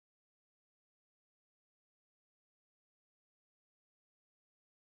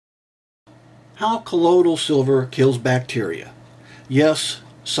How colloidal silver kills bacteria. Yes,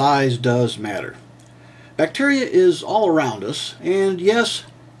 size does matter. Bacteria is all around us, and yes,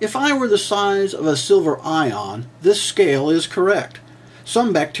 if I were the size of a silver ion, this scale is correct.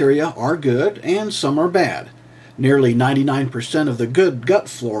 Some bacteria are good and some are bad. Nearly 99% of the good gut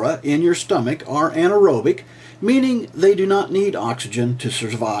flora in your stomach are anaerobic, meaning they do not need oxygen to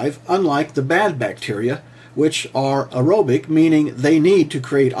survive, unlike the bad bacteria, which are aerobic, meaning they need to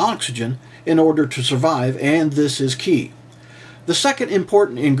create oxygen in order to survive, and this is key. The second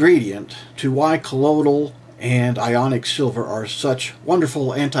important ingredient to why colloidal and ionic silver are such wonderful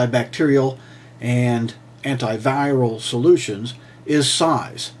antibacterial and antiviral solutions is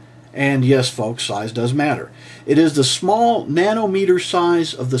size. And yes, folks, size does matter. It is the small nanometer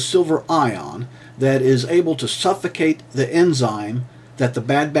size of the silver ion that is able to suffocate the enzyme that the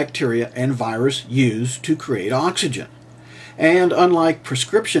bad bacteria and virus use to create oxygen. And unlike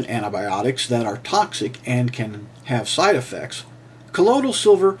prescription antibiotics that are toxic and can have side effects, colloidal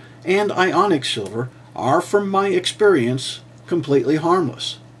silver and ionic silver are, from my experience, completely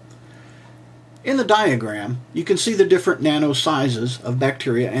harmless. In the diagram, you can see the different nano sizes of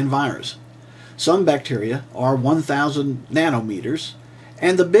bacteria and virus. Some bacteria are 1,000 nanometers,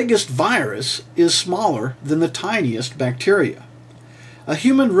 and the biggest virus is smaller than the tiniest bacteria. A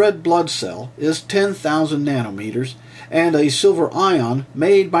human red blood cell is 10,000 nanometers, and a silver ion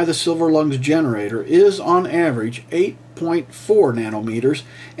made by the silver lungs generator is on average 8.4 nanometers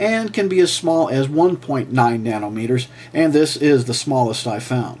and can be as small as 1.9 nanometers, and this is the smallest I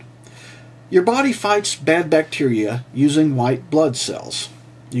found. Your body fights bad bacteria using white blood cells.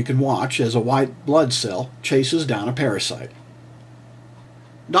 You can watch as a white blood cell chases down a parasite.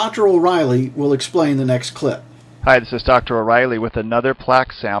 Dr. O'Reilly will explain the next clip. Hi, this is Dr. O'Reilly with another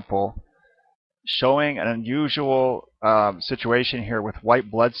plaque sample showing an unusual situation here with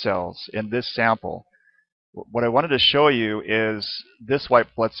white blood cells in this sample. What I wanted to show you is this white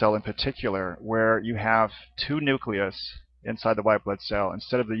blood cell in particular, where you have 2 nucleus inside the white blood cell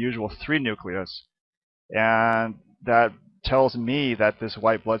instead of the usual 3 nucleus, and that tells me that this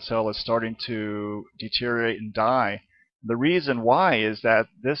white blood cell is starting to deteriorate and die. The reason why is that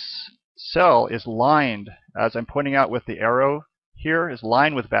this cell is lined, as I'm pointing out with the arrow here, is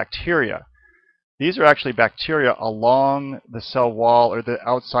lined with bacteria. These are actually bacteria along the cell wall or the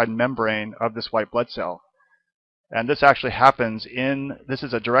outside membrane of this white blood cell. And this actually happens this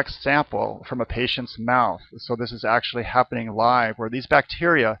is a direct sample from a patient's mouth. So this is actually happening live, where these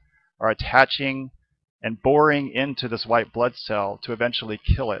bacteria are attaching and boring into this white blood cell to eventually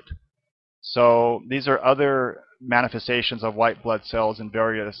kill it. So these are other manifestations of white blood cells in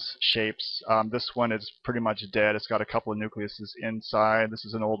various shapes. This one is pretty much dead. It's got a couple of nucleuses inside. This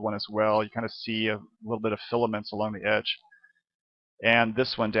is an old one as well. You kind of see a little bit of filaments along the edge. And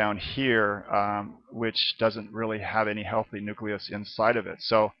this one down here, which doesn't really have any healthy nucleus inside of it.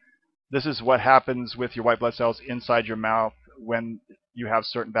 So this is what happens with your white blood cells inside your mouth when you have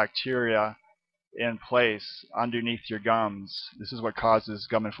certain bacteria in place underneath your gums. This is what causes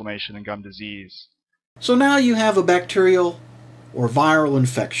gum inflammation and gum disease. So now you have a bacterial or viral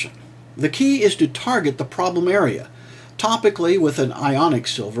infection. The key is to target the problem area, topically with an ionic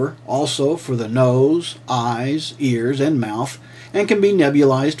silver, also for the nose, eyes, ears, and mouth, and can be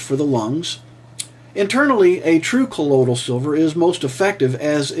nebulized for the lungs. Internally, a true colloidal silver is most effective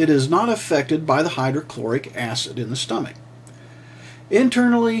as it is not affected by the hydrochloric acid in the stomach.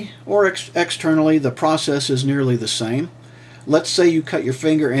 Internally or externally, the process is nearly the same. Let's say you cut your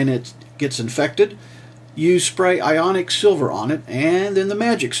finger and it gets infected. You spray ionic silver on it, and then the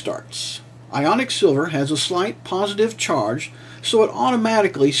magic starts. Ionic silver has a slight positive charge, so it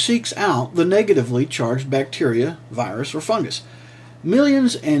automatically seeks out the negatively charged bacteria, virus, or fungus.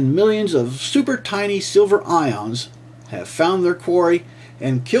 Millions and millions of super tiny silver ions have found their quarry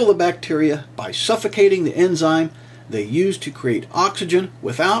and kill the bacteria by suffocating the enzyme they use to create oxygen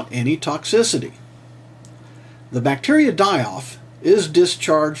without any toxicity. The bacteria die-off is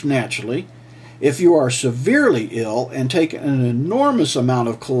discharged naturally. If you are severely ill and take an enormous amount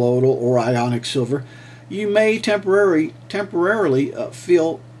of colloidal or ionic silver, you may temporarily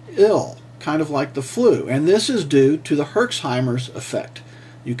feel ill, kind of like the flu, and this is due to the Herxheimer's effect.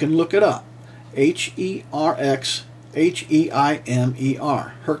 You can look it up. Herxheimer,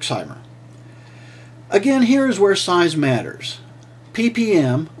 Herxheimer. Again, here is where size matters.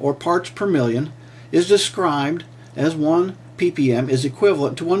 ppm, or parts per million, is described as 1 ppm is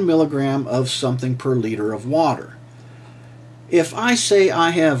equivalent to 1 milligram of something per liter of water. If I say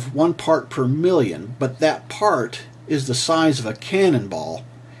I have 1 part per million, but that part is the size of a cannonball,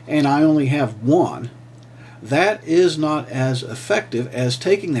 and I only have 1, that is not as effective as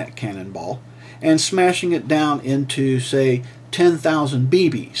taking that cannonball and smashing it down into, say, 10,000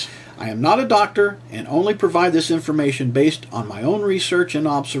 BBs. I am not a doctor and only provide this information based on my own research and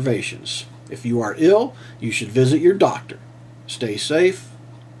observations. If you are ill, you should visit your doctor. Stay safe,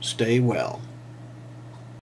 stay well.